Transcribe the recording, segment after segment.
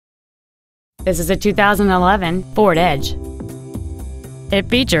This is a 2011 Ford Edge. It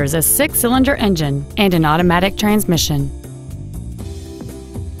features a 6-cylinder engine and an automatic transmission.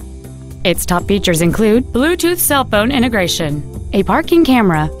 Its top features include Bluetooth cell phone integration, a parking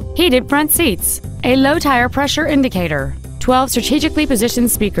camera, heated front seats, a low tire pressure indicator, 12 strategically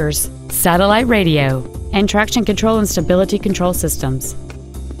positioned speakers, satellite radio, and traction control and stability control systems.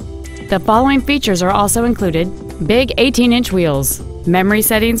 The following features are also included: big 18-inch wheels, memory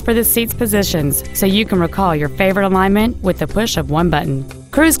settings for the seat's positions so you can recall your favorite alignment with the push of one button,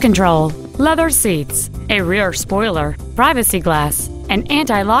 cruise control, leather seats, a rear spoiler, privacy glass, an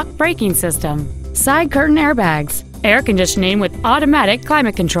anti-lock braking system, side curtain airbags, air conditioning with automatic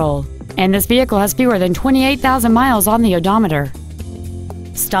climate control, and this vehicle has fewer than 28,000 miles on the odometer.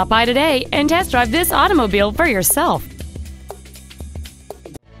 Stop by today and test drive this automobile for yourself.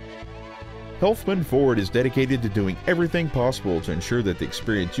 Helfman Ford is dedicated to doing everything possible to ensure that the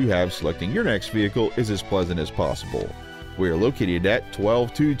experience you have selecting your next vehicle is as pleasant as possible. We are located at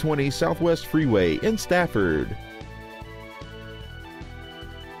 12220 Southwest Freeway in Stafford.